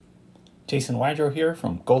Jason Wydrow here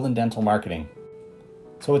from Golden Dental Marketing.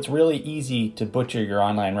 So it's really easy to butcher your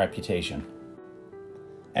online reputation.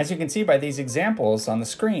 As you can see by these examples on the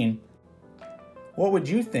screen, what would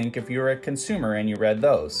you think if you were a consumer and you read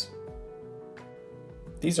those?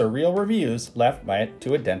 These are real reviews left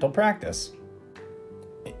to a dental practice.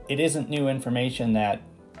 It isn't new information that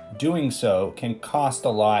doing so can cost a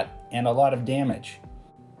lot and a lot of damage.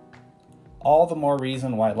 All the more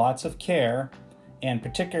reason why lots of care, and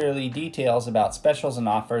particularly details about specials and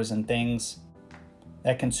offers and things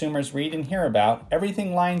that consumers read and hear about,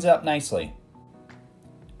 everything lines up nicely.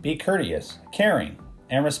 Be courteous, caring,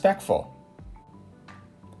 and respectful.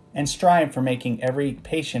 And strive for making every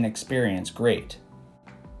patient experience great.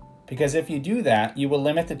 Because if you do that, you will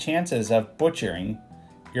limit the chances of butchering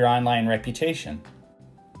your online reputation.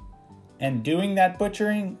 And doing that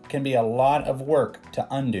butchering can be a lot of work to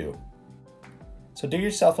undo. So do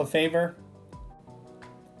yourself a favor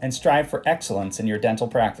and strive for excellence in your dental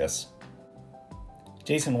practice.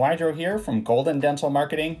 Jason Wydrow here from Golden Dental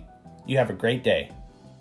Marketing. You have a great day.